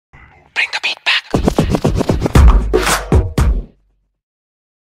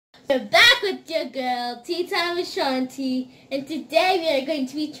We're back with your girl, Tea Time with Shanti, and today we are going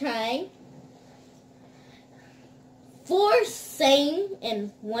to be trying 4 same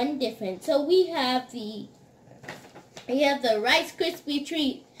and 1 different. So we have the Rice Krispie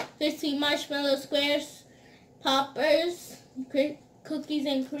Treat, crispy marshmallow squares, poppers, cookies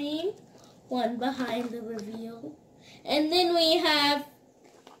and cream, one behind the reveal, and then we have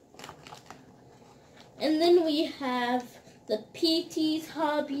the PT's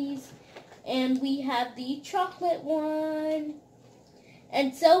Hobbies, and we have the chocolate one.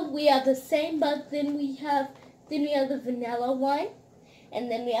 And so we have the same, but then we have the vanilla one,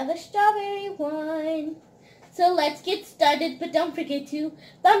 and then we have the strawberry one. So let's get started, but don't forget to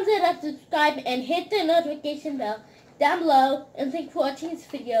thumbs it up, subscribe, and hit the notification bell down below. And thanks for watching this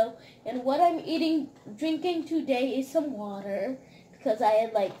video. And what I'm drinking today is some water, because I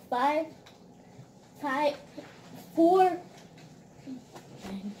had like four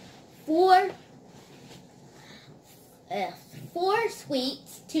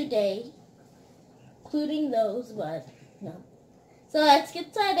sweets today, including those, but no. So let's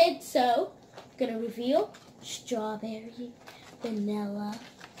get started. So I'm gonna reveal strawberry, vanilla,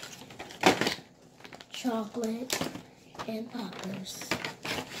 chocolate, and poppers.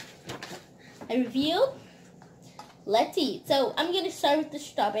 I revealed. Let's eat. So I'm gonna start with the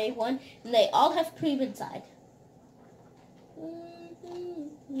strawberry one, and they all have cream inside.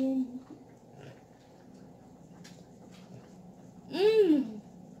 Mmm.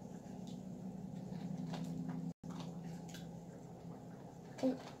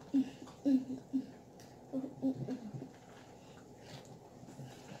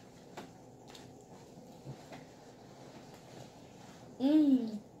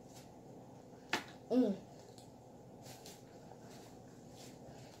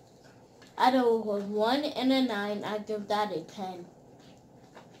 Out of a 1 and a 9, I give that a 10.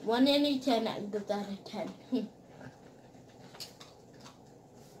 1 and a 10, I give that a 10.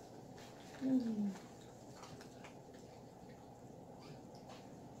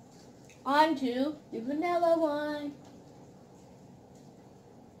 On to the vanilla one.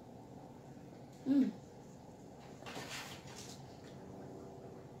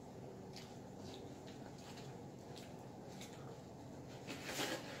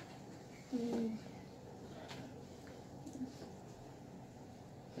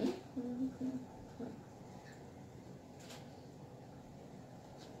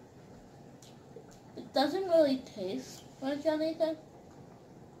 It doesn't really taste like anything.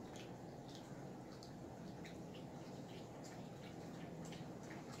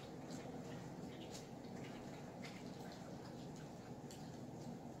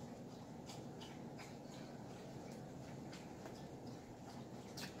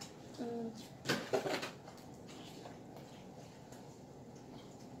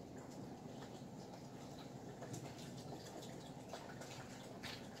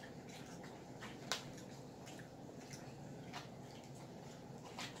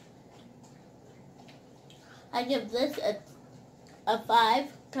 I give this a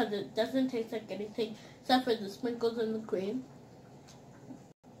 5 because it doesn't taste like anything except for the sprinkles and the cream.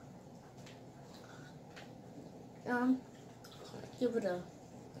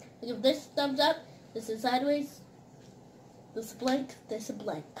 Give this thumbs up. This is sideways. This is blank. This is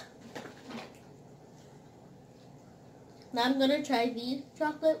blank. Now I'm gonna try the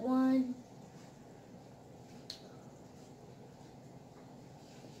chocolate one.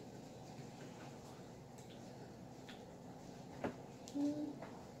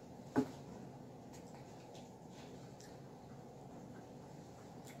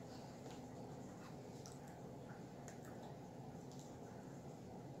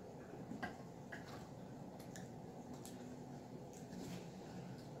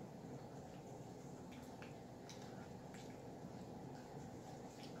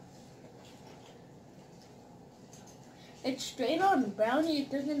 It's straight on brownie.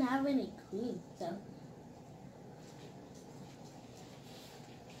 It doesn't have any cream, so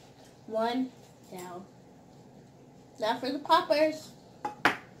 1 down. Now for the poppers.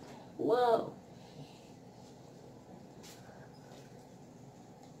 Whoa.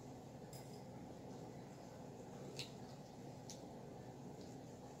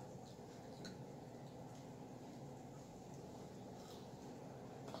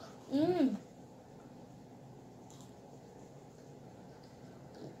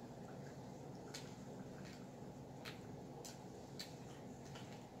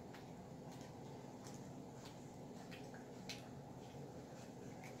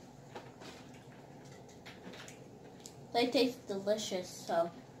 They taste delicious,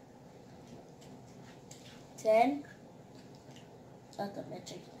 so 10. Not the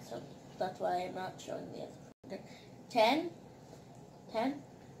magic. so that's why I'm not showing the other. 10, 10,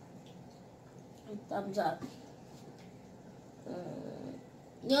 thumbs up.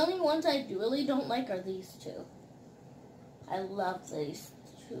 The only ones I really don't like are these two. I love these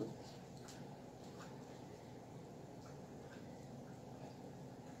two.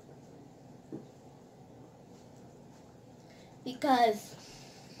 Because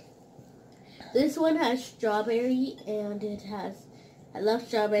this one has strawberry and it has, I love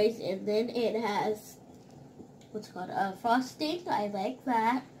strawberries, and then it has, what's it called, frosting. I like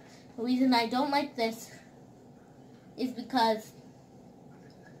that. The reason I don't like this is because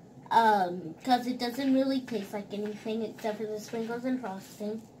it doesn't really taste like anything except for the sprinkles and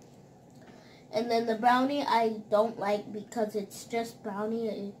frosting. And then the brownie I don't like because it's just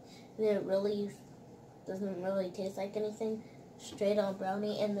brownie. It really doesn't really taste like anything. Straight on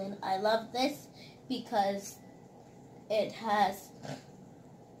brownie. And then I love this because it has,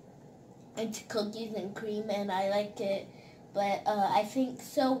 it's cookies and cream, and I like it. But I think,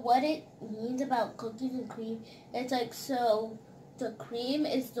 so what it means about cookies and cream, it's like, so the cream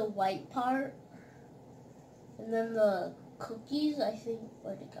is the white part, and then the cookies, I think,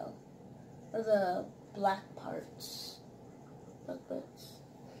 where'd it go? Are the black parts. Like this.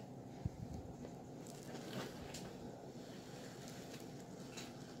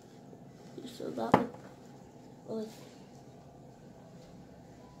 So that would, like,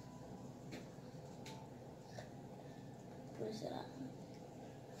 where's it at?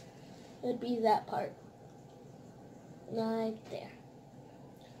 It'd be that part. Right there.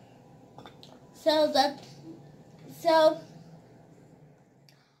 So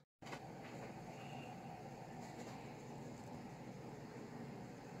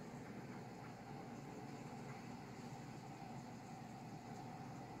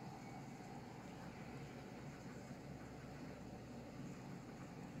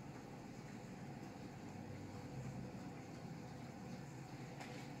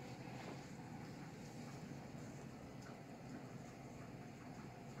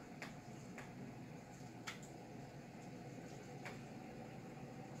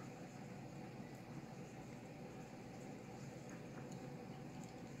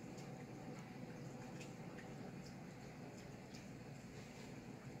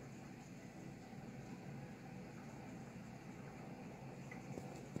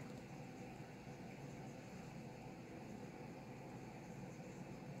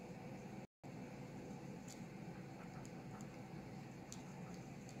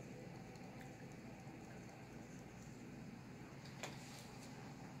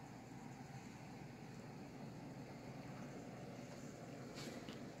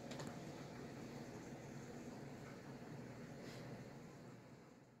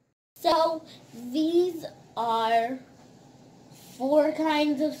So these are 4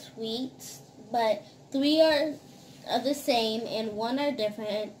 kinds of sweets, but 3 are the same and 1 are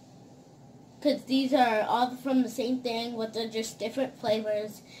different. Because these are all from the same thing, but they're just different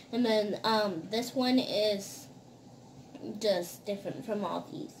flavors. And then this one is just different from all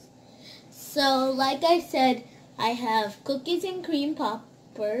these. So like I said, I have cookies and cream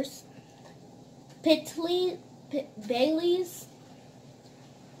poppers, Pitalee's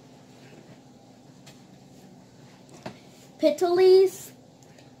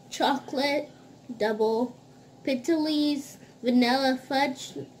chocolate double, Pitalee's vanilla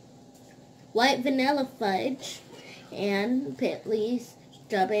fudge, white vanilla fudge, and Pitalee's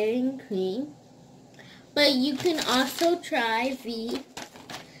strawberry and cream. But you can also try the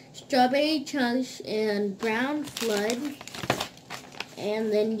strawberry chunks and brown flood,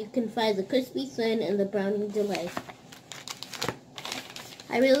 and then you can find the crispy thin and the brownie delay.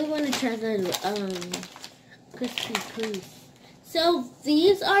 I really want to try the crispy cream. So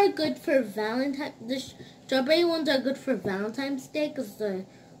these are good for Valentine's. The strawberry ones are good for Valentine's Day because they're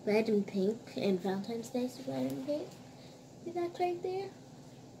red and pink, and Valentine's Day is red and pink. See that right there?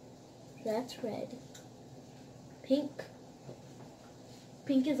 That's red. Pink.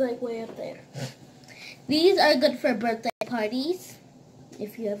 Pink is like way up there. These are good for birthday parties,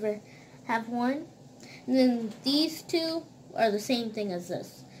 if you ever have one. And then these 2 are the same thing as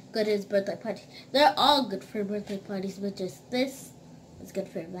this. Good as birthday party. They're all good for birthday parties, but just this is good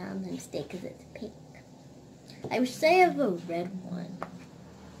for Valentine's Day because it's pink. I wish I have a red one.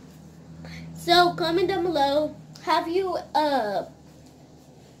 So comment down below. Have you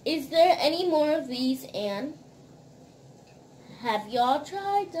is there any more of these, and have y'all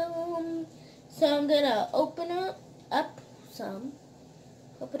tried them? So I'm gonna open up some.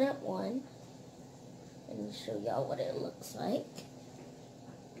 Open up one and show y'all what it looks like.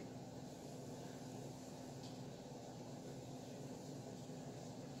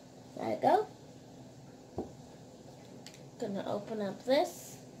 go. Gonna open up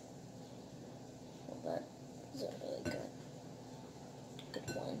this. Oh, that is a really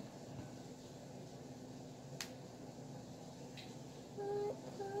good one.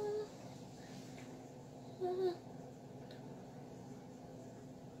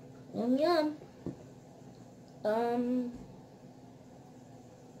 Yum yum.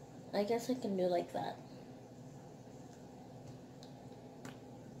 I guess I can do like that.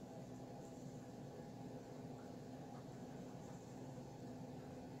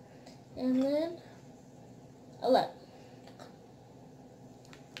 And then a lip.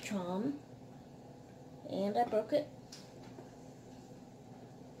 Chom. And I broke it.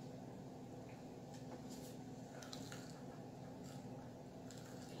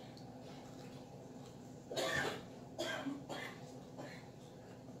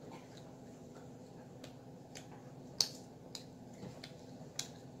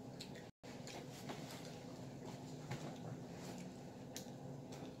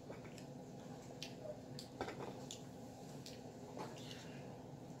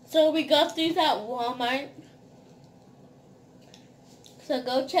 So we got these at Walmart. So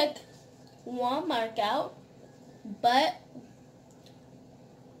go check Walmart out. But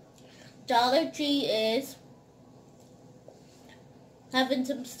Dollar Tree is having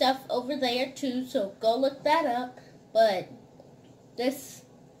some stuff over there too. So go look that up. But this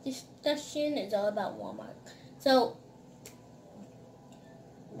discussion is all about Walmart. So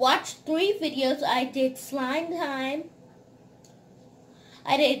watch 3 videos. I did slime time.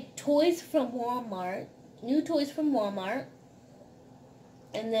 I did toys from Walmart, new toys from Walmart,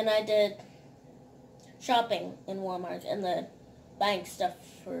 and then I did shopping in Walmart, and then buying stuff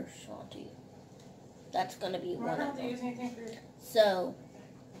for Shanti. That's gonna be one of them. So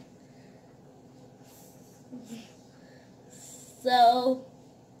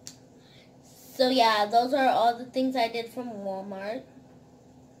yeah, those are all the things I did from Walmart.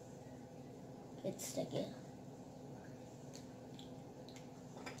 It's sticky.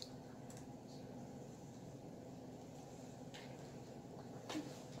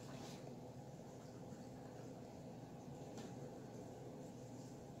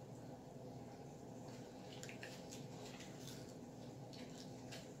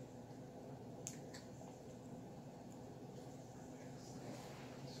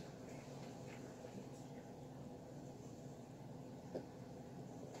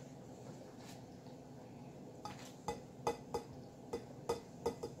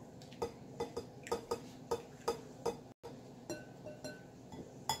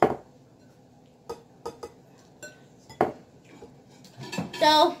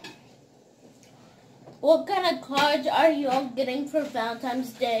 So, what kind of cards are you all getting for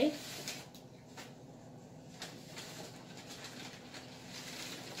Valentine's Day?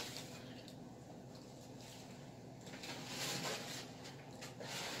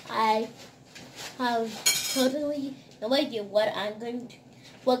 I have totally no idea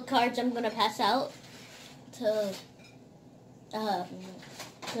what cards I'm gonna pass out to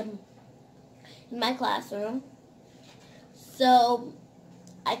in my classroom. So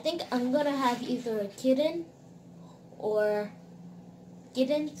I think I'm gonna have either a kitten or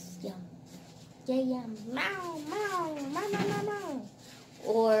kittens, meow, meow, meow, meow, meow, meow,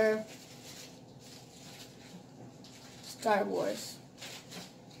 or Star Wars.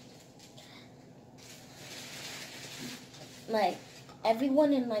 Like,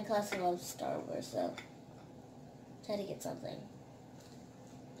 everyone in my class loves Star Wars, so try to get something.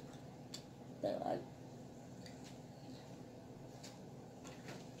 But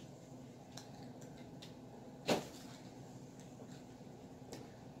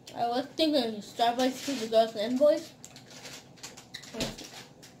I was thinking Starbucks to the girls and boys,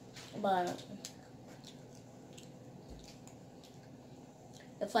 but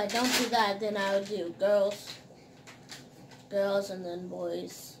if I don't do that, then I would do girls and then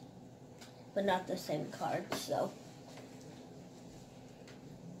boys, but not the same cards.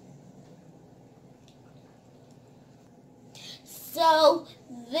 So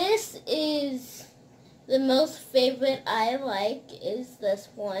this is the most favorite I like is this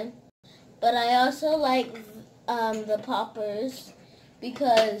one, but I also like the poppers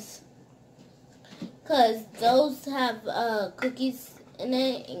because those have cookies in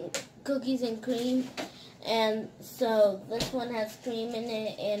it, and cookies and cream, and so this one has cream in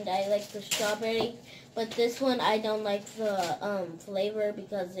it, and I like the strawberry. But this one I don't like the flavor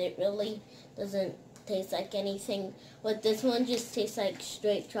because it really doesn't taste like anything. But this one just tastes like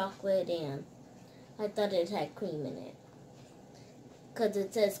straight chocolate, and I thought it had cream in it because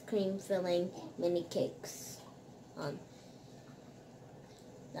it says cream filling mini cakes on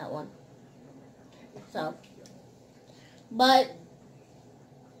that one. So, but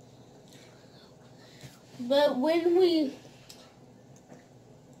when we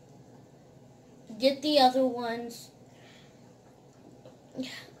get the other ones,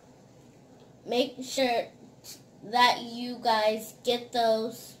 make sure that you guys get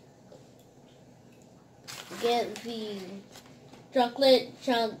those. Get the chocolate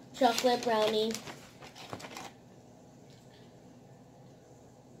brownie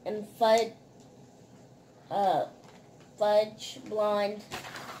and fudge blonde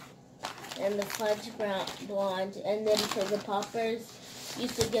and the fudge blonde, and then for the poppers, you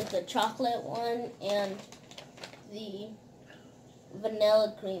should get the chocolate one and the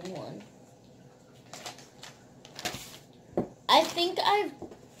vanilla cream one. I think I've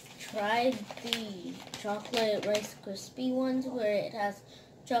tried the chocolate Rice Krispie ones where it has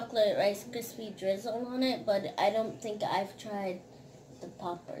chocolate Rice Krispie drizzle on it, but I don't think I've tried the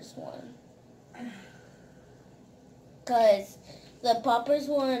poppers one. Cause the poppers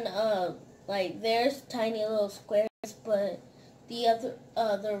one, like there's tiny little squares, but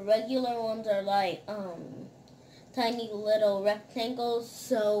the regular ones are like tiny little rectangles.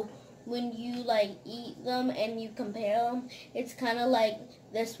 So when you like eat them and you compare them, it's kind of like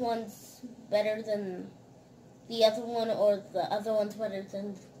this one's better than the other one, or the other one's better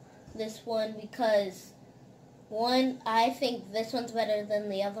than this one, because I think this one's better than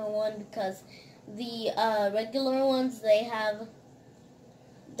the other one because the regular ones they have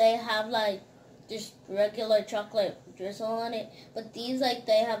like just regular chocolate drizzle on it, but these like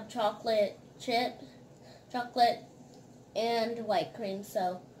they have chocolate and white cream,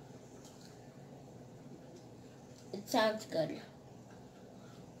 so it sounds good.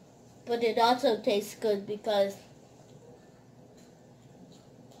 But it also tastes good because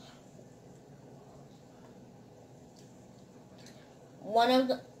one of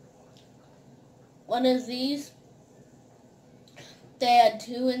these, they had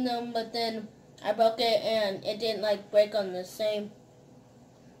 2 in them, but then I broke it and it didn't like break on the same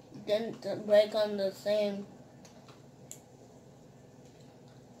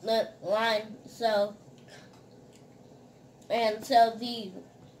line. So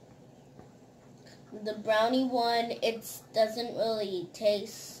the brownie one, it doesn't really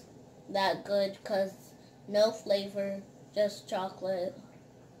taste that good because no flavor, just chocolate.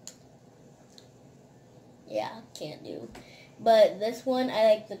 Yeah, can't do. But this one, I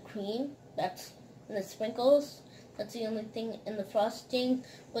like the cream. That's and the sprinkles. That's the only thing in the frosting.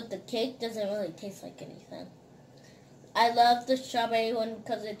 But the cake doesn't really taste like anything. I love the strawberry one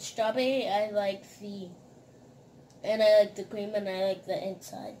because it's strawberry. I like the cream, and I like the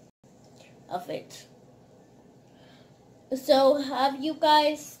inside of it. So are you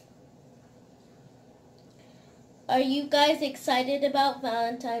guys excited about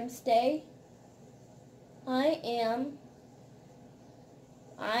Valentine's Day? I am.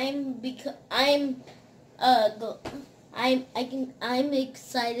 I'm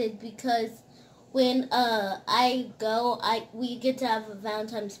excited because when I go, we get to have a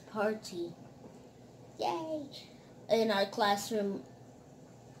Valentine's party. Yay! In our classroom.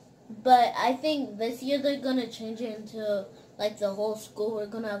 But I think this year they're gonna change it into like the whole school. We're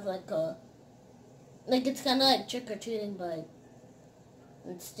gonna have it's kind of like trick or treating, but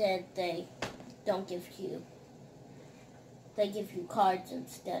instead they give you cards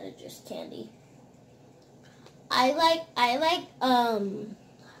instead of just candy. I like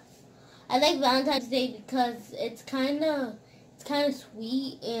Valentine's Day because it's kind of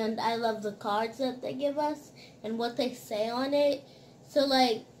sweet, and I love the cards that they give us and what they say on it. So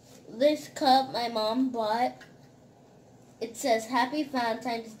like this cup my mom bought, it says Happy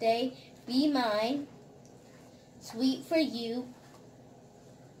Valentine's Day, be mine, sweet for you,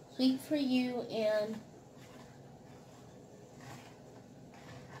 and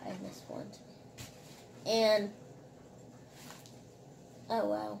I missed one. And oh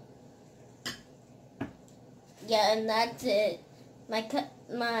wow. Yeah, and that's it. My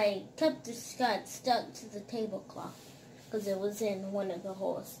cup just got stuck to the tablecloth because it was in one of the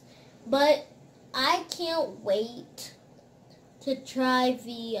holes. But I can't wait to try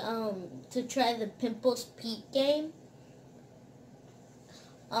the Pimples Peak game.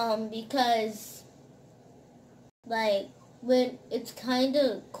 Because like when it's kind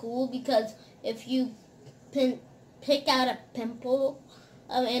of cool, because if you pick out a pimple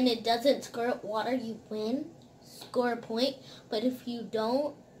and it doesn't squirt water, you win, score a point. But if you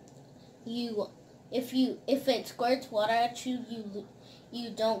don't, if it squirts water at you, you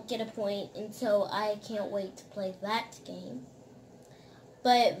don't get a point. And so I can't wait to play that game.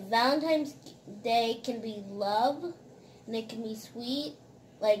 But Valentine's Day can be love, and it can be sweet,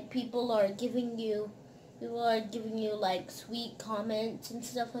 like people are giving you like sweet comments and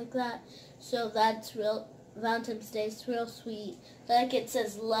stuff like that. So that's real. Valentine's Day is real sweet. Like it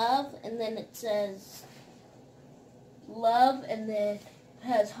says love, and then it says love, and then it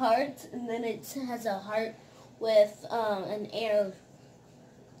has hearts, and then it has a heart with an arrow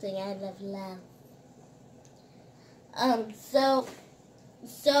saying I love love.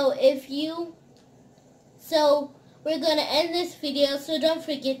 So we're gonna end this video, so don't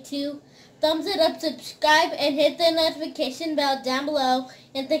forget to thumbs it up, subscribe, and hit the notification bell down below.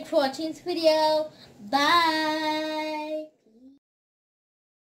 And thanks for watching this video. Bye!